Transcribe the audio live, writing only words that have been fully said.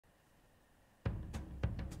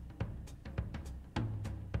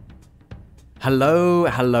Hello,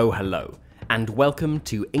 hello, hello, and welcome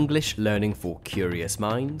to English Learning for Curious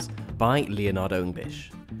Minds by Leonardo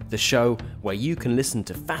English, the show where you can listen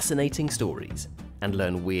to fascinating stories and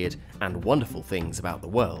learn weird and wonderful things about the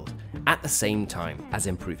world at the same time as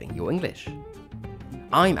improving your English.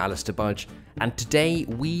 I'm Alistair Budge, and today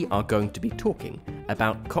we are going to be talking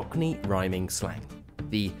about Cockney Rhyming Slang,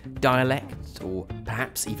 the dialect or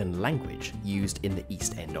perhaps even language used in the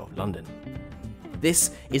East End of London.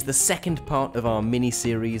 This is the second part of our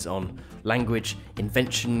mini-series on language,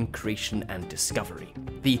 invention, creation and discovery.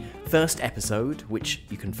 The first episode, which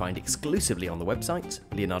you can find exclusively on the website,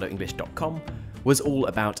 leonardoenglish.com, was all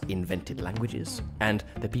about invented languages and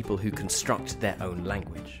the people who construct their own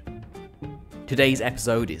language. Today's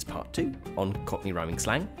episode is part 2 on Cockney Rhyming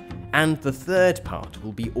Slang, and the third part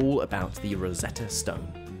will be all about the Rosetta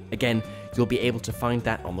Stone. Again, you'll be able to find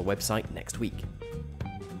that on the website next week.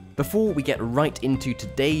 Before we get right into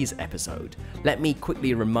today's episode, let me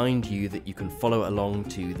quickly remind you that you can follow along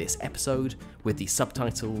to this episode with the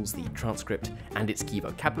subtitles, the transcript, and its key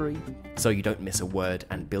vocabulary, so you don't miss a word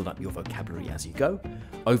and build up your vocabulary as you go,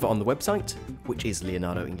 over on the website, which is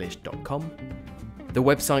leonardoenglish.com. The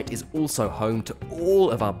website is also home to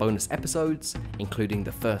all of our bonus episodes, including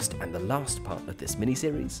the first and the last part of this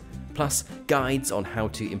mini-series, plus guides on how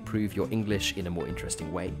to improve your English in a more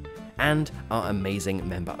interesting way, and our amazing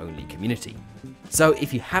member-only community. So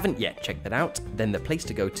if you haven't yet checked that out, then the place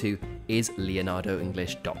to go to is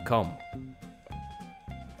leonardoenglish.com.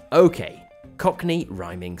 Okay, Cockney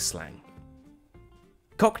Rhyming Slang.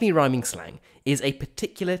 Cockney Rhyming Slang is a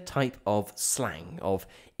particular type of slang, of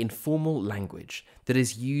informal language that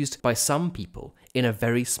is used by some people in a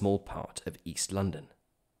very small part of East London.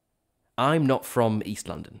 I'm not from East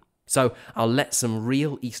London, so I'll let some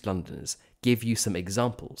real East Londoners give you some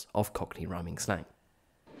examples of Cockney Rhyming Slang.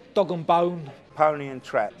 Dog and bone, Pony and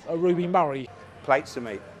trap, a Ruby Murray, plates of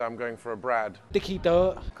meat, I'm going for a Brad. Dicky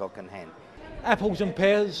Dirt, cock and hen, apples and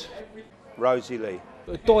pears, Rosie Lee,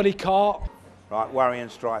 a doily cart, right, worry and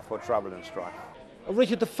strife or trouble and strife. a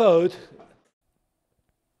Richard III.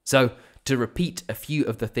 So, to repeat a few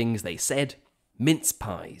of the things they said: mince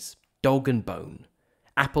pies, dog and bone,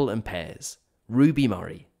 apple and pears, Ruby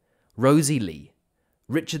Murray, Rosie Lee,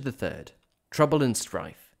 Richard III, trouble and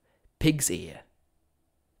strife, pig's ear.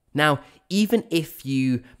 Now, even if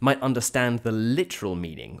you might understand the literal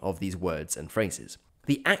meaning of these words and phrases,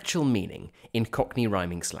 the actual meaning in Cockney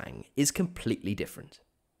Rhyming Slang is completely different.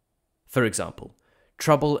 For example,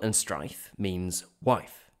 trouble and strife means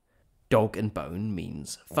wife, dog and bone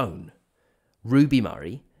means phone, Ruby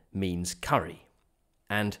Murray means curry,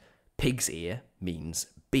 and pig's ear means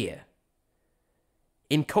beer.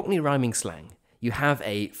 In Cockney Rhyming Slang, you have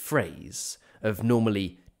a phrase of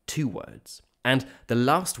normally 2 words, and the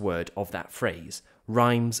last word of that phrase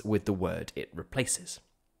rhymes with the word it replaces.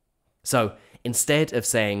 So, instead of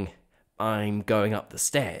saying, I'm going up the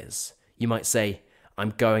stairs, you might say,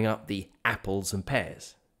 I'm going up the apples and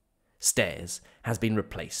pears. Stairs has been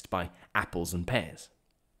replaced by apples and pears.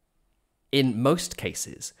 In most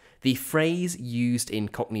cases, the phrase used in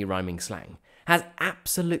Cockney Rhyming Slang has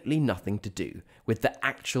absolutely nothing to do with the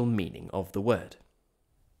actual meaning of the word.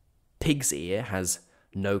 Pig's ear has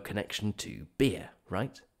no connection to beer,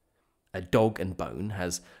 right? A dog and bone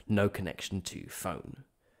has no connection to phone.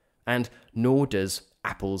 And nor does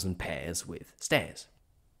apples and pears with stairs.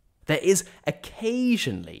 There is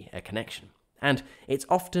occasionally a connection, and it's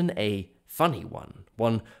often a funny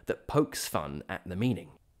one that pokes fun at the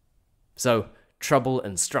meaning. So, trouble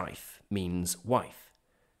and strife means wife.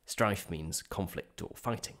 Strife means conflict or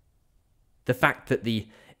fighting. The fact that the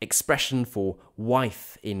expression for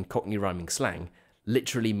wife in Cockney Rhyming Slang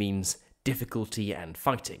literally means difficulty and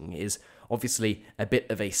fighting is obviously a bit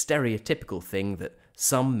of a stereotypical thing that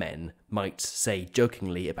some men might say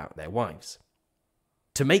jokingly about their wives.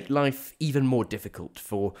 To make life even more difficult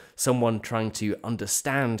for someone trying to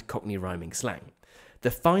understand Cockney Rhyming Slang,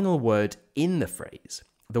 the final word in the phrase,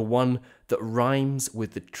 the one that rhymes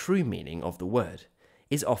with the true meaning of the word,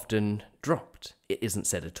 is often dropped. It isn't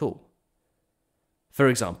said at all. For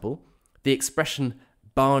example, the expression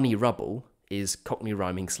Barney Rubble is Cockney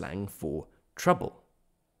Rhyming Slang for trouble.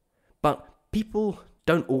 But people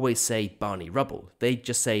don't always say Barney Rubble, they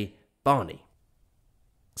just say Barney.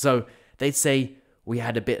 So they'd say, we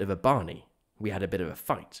had a bit of a Barney, we had a bit of a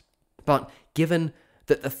fight. But given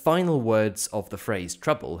that the final words of the phrase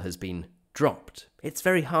trouble has been dropped, it's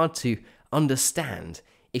very hard to understand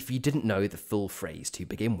if you didn't know the full phrase to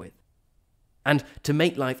begin with. And to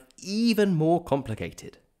make life even more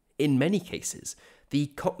complicated, in many cases, the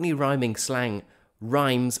Cockney Rhyming Slang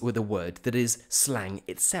rhymes with a word that is slang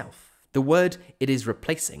itself. The word it is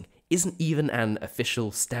replacing isn't even an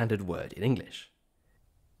official standard word in English.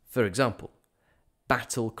 For example,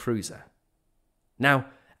 battle cruiser. Now,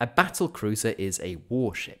 a battle cruiser is a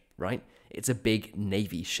warship, right? It's a big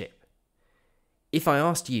navy ship. If I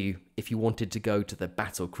asked you if you wanted to go to the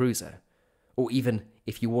battle cruiser, or even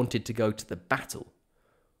if you wanted to go to the battle,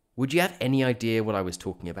 would you have any idea what I was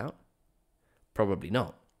talking about? Probably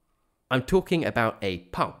not. I'm talking about a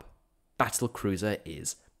pub. Battle cruiser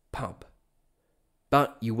is pub.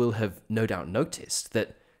 But you will have no doubt noticed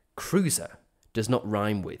that cruiser does not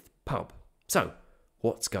rhyme with pub. So,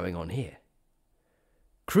 what's going on here?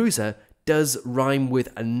 Cruiser does rhyme with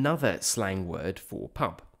another slang word for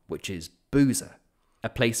pub, which is boozer, a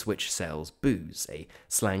place which sells booze, a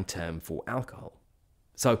slang term for alcohol.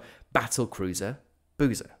 So, battle cruiser,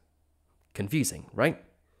 boozer. Confusing, right?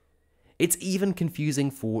 It's even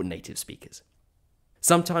confusing for native speakers.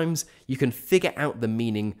 Sometimes you can figure out the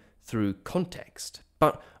meaning through context,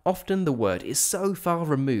 but often the word is so far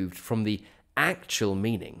removed from the actual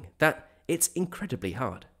meaning that it's incredibly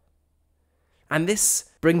hard. And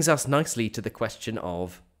this brings us nicely to the question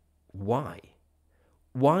of why?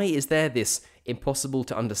 Why is there this impossible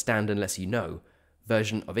to understand unless you know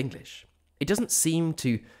version of English? It doesn't seem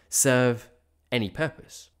to serve any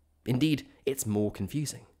purpose. Indeed, it's more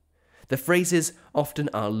confusing. The phrases often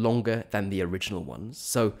are longer than the original ones,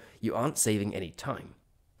 so you aren't saving any time.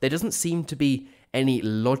 There doesn't seem to be any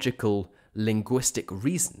logical linguistic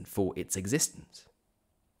reason for its existence.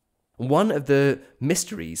 One of the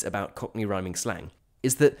mysteries about Cockney rhyming slang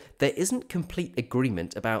is that there isn't complete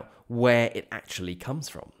agreement about where it actually comes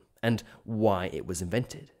from and why it was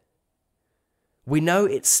invented. We know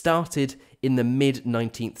it started in the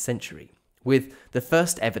mid-19th century, with the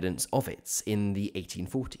first evidence of it in the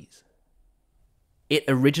 1840s. It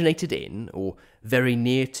originated in, or very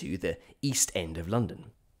near to, the East End of London,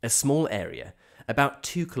 a small area about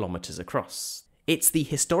 2 kilometres across. It's the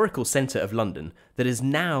historical centre of London that is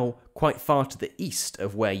now quite far to the east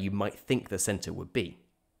of where you might think the centre would be.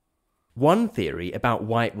 One theory about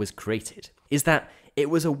why it was created is that it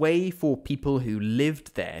was a way for people who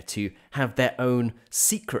lived there to have their own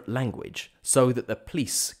secret language so that the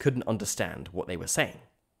police couldn't understand what they were saying.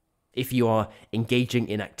 If you are engaging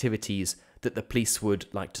in activities that the police would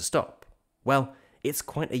like to stop, well, it's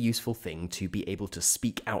quite a useful thing to be able to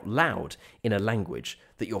speak out loud in a language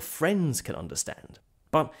that your friends can understand,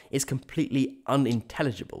 but is completely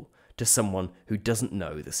unintelligible to someone who doesn't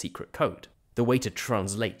know the secret code, the way to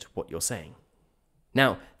translate what you're saying.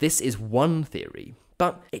 Now, this is one theory,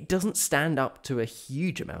 but it doesn't stand up to a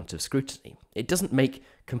huge amount of scrutiny. It doesn't make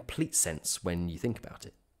complete sense when you think about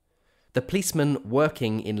it. The policemen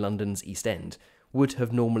working in London's East End would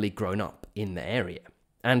have normally grown up in the area,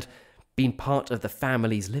 and been part of the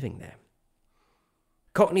families living there.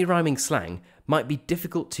 Cockney rhyming slang might be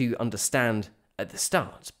difficult to understand at the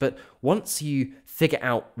start, but once you figure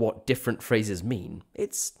out what different phrases mean,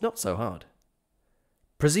 it's not so hard.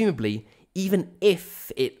 Presumably, even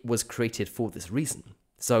if it was created for this reason,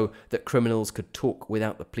 so that criminals could talk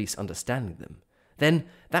without the police understanding them, then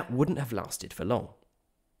that wouldn't have lasted for long.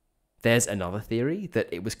 There's another theory that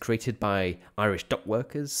it was created by Irish dock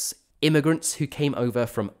workers, immigrants who came over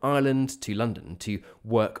from Ireland to London to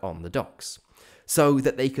work on the docks, so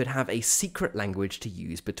that they could have a secret language to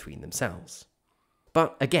use between themselves.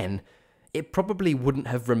 But again, it probably wouldn't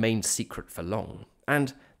have remained secret for long,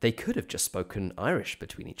 and they could have just spoken Irish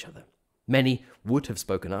between each other. Many would have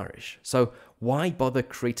spoken Irish, so why bother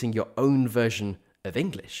creating your own version of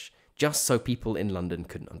English just so people in London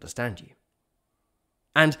couldn't understand you?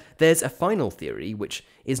 And there's a final theory, which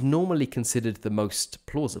is normally considered the most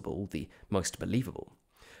plausible, the most believable,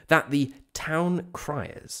 that the town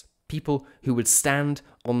criers, people who would stand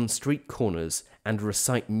on street corners and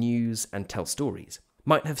recite news and tell stories,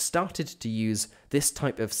 might have started to use this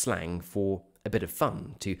type of slang for a bit of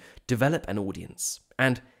fun, to develop an audience,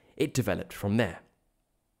 and it developed from there.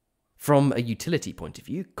 From a utility point of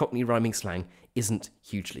view, Cockney rhyming slang isn't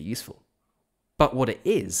hugely useful. But what it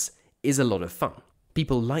is a lot of fun.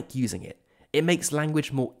 People like using it. It makes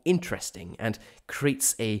language more interesting and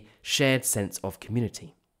creates a shared sense of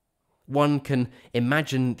community. One can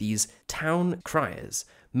imagine these town criers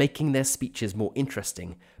making their speeches more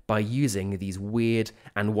interesting by using these weird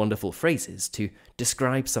and wonderful phrases to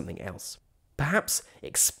describe something else, perhaps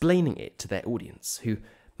explaining it to their audience, who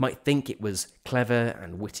might think it was clever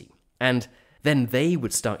and witty, and then they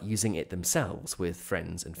would start using it themselves with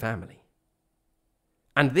friends and family.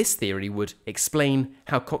 And this theory would explain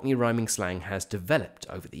how Cockney rhyming slang has developed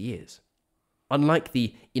over the years. Unlike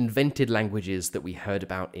the invented languages that we heard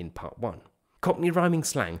about in part 1, Cockney rhyming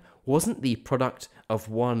slang wasn't the product of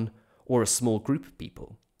one or a small group of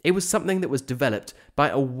people. It was something that was developed by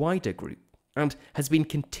a wider group and has been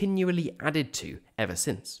continually added to ever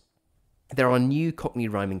since. There are new Cockney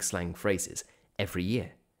rhyming slang phrases every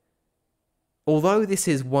year. Although this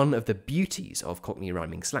is one of the beauties of Cockney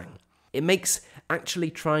rhyming slang, it makes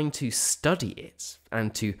actually trying to study it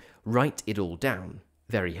and to write it all down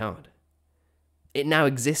very hard. It now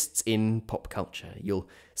exists in pop culture. You'll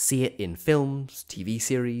see it in films, TV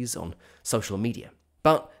series, on social media.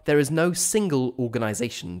 But there is no single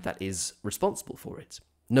organisation that is responsible for it.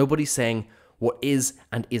 Nobody's saying what is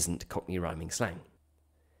and isn't Cockney rhyming slang.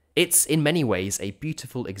 It's in many ways a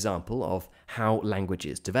beautiful example of how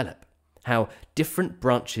languages develop, how different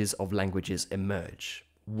branches of languages emerge,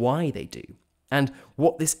 why they do, and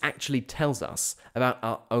what this actually tells us about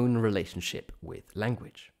our own relationship with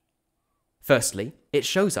language. Firstly, it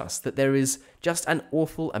shows us that there is just an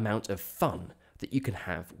awful amount of fun that you can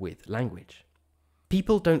have with language.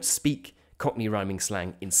 People don't speak Cockney rhyming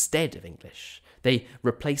slang instead of English. They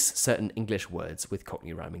replace certain English words with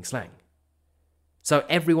Cockney rhyming slang. So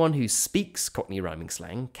everyone who speaks Cockney rhyming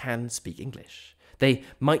slang can speak English. They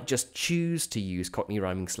might just choose to use Cockney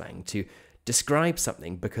rhyming slang to describe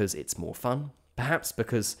something because it's more fun, perhaps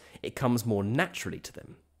because it comes more naturally to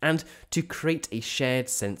them, and to create a shared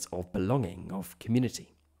sense of belonging, of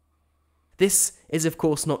community. This is of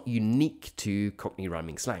course not unique to Cockney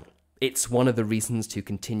rhyming slang. It's one of the reasons to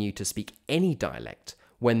continue to speak any dialect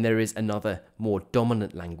when there is another, more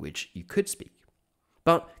dominant language you could speak.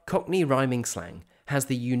 But Cockney rhyming slang has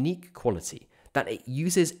the unique quality that it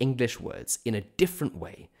uses English words in a different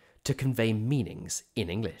way to convey meanings in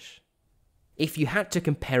English. If you had to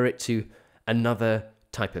compare it to another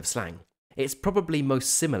type of slang, it's probably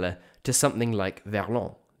most similar to something like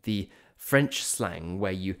Verlan, the French slang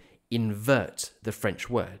where you invert the French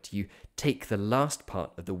word. You take the last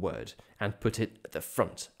part of the word and put it at the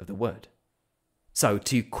front of the word. So,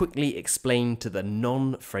 to quickly explain to the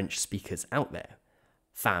non-French speakers out there,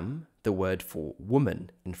 femme, the word for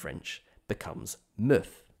woman in French, becomes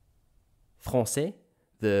meuf. Français,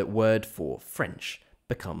 the word for French,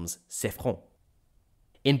 becomes c'est franc.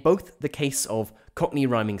 In both the case of Cockney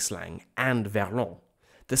rhyming slang and Verlan,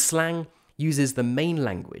 the slang uses the main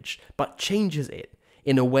language but changes it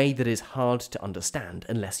in a way that is hard to understand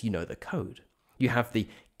unless you know the code. You have the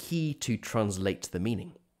key to translate the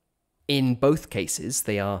meaning. In both cases,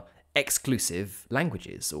 they are exclusive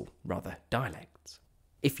languages, or rather dialects,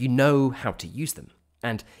 if you know how to use them.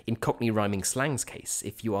 And in Cockney rhyming slang's case,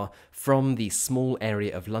 if you are from the small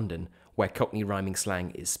area of London where Cockney rhyming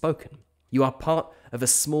slang is spoken, you are part of a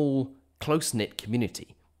small, close-knit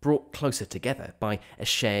community brought closer together by a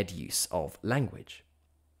shared use of language.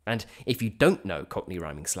 And if you don't know Cockney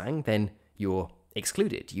rhyming slang, then you're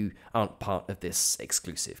excluded. You aren't part of this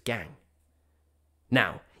exclusive gang.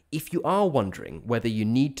 Now, if you are wondering whether you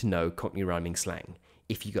need to know Cockney rhyming slang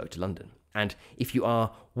if you go to London, and if you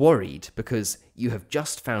are worried because you have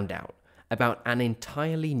just found out about an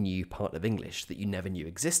entirely new part of English that you never knew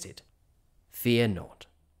existed, fear not.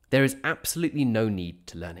 There is absolutely no need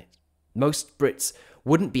to learn it. Most Brits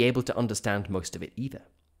wouldn't be able to understand most of it either.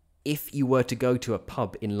 If you were to go to a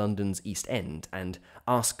pub in London's East End and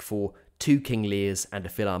ask for 2 King Lears and a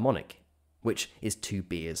Philharmonic, which is 2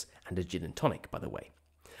 beers and a gin and tonic, by the way,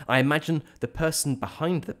 I imagine the person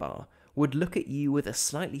behind the bar would look at you with a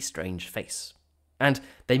slightly strange face, and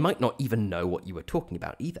they might not even know what you were talking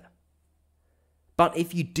about either. But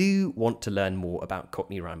if you do want to learn more about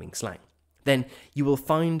Cockney rhyming slang, then you will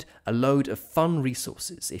find a load of fun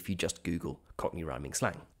resources if you just Google Cockney rhyming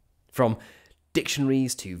slang. From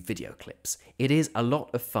dictionaries to video clips, it is a lot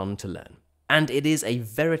of fun to learn, and it is a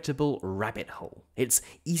veritable rabbit hole. It's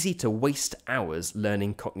easy to waste hours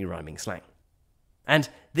learning Cockney rhyming slang. And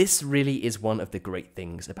this really is one of the great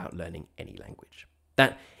things about learning any language,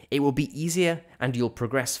 that it will be easier and you'll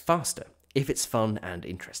progress faster if it's fun and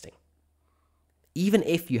interesting. Even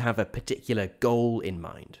if you have a particular goal in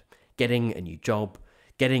mind, getting a new job,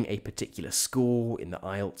 getting a particular score in the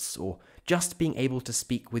IELTS, or just being able to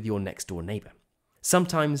speak with your next door neighbour,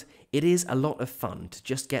 sometimes it is a lot of fun to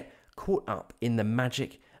just get caught up in the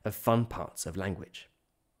magic of fun parts of language.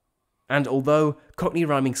 And although Cockney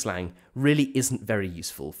rhyming slang really isn't very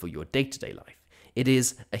useful for your day-to-day life, it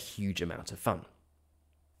is a huge amount of fun.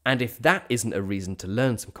 And if that isn't a reason to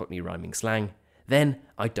learn some Cockney rhyming slang, then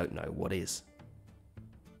I don't know what is.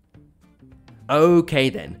 Okay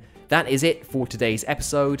then, that is it for today's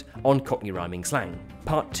episode on Cockney rhyming slang,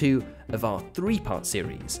 part 2 of our 3-part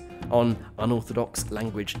series on unorthodox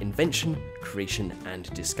language invention, creation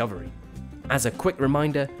and discovery. As a quick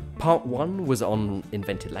reminder, part 1 was on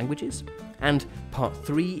invented languages, and part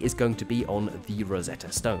 3 is going to be on the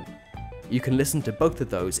Rosetta Stone. You can listen to both of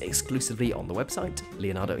those exclusively on the website,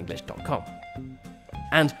 leonardoenglish.com.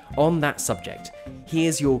 And on that subject,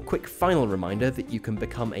 here's your quick final reminder that you can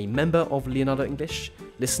become a member of Leonardo English,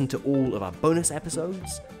 listen to all of our bonus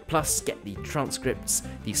episodes, plus get the transcripts,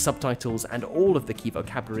 the subtitles, and all of the key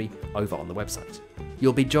vocabulary over on the website.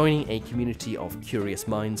 You'll be joining a community of curious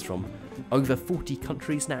minds from over 40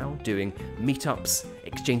 countries now, doing meetups,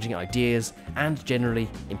 exchanging ideas, and generally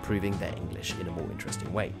improving their English in a more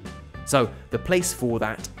interesting way. So the place for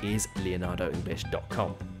that is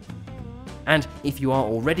leonardoenglish.com. And if you are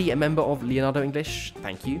already a member of Leonardo English,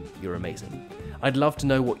 thank you, you're amazing. I'd love to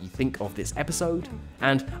know what you think of this episode,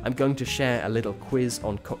 and I'm going to share a little quiz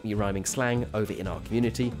on Cockney Rhyming Slang over in our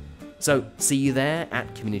community, so see you there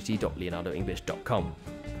at community.leonardoenglish.com.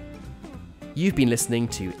 You've been listening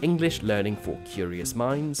to English Learning for Curious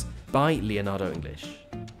Minds by Leonardo English.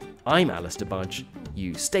 I'm Alistair Budge,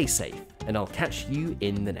 you stay safe, and I'll catch you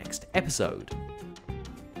in the next episode.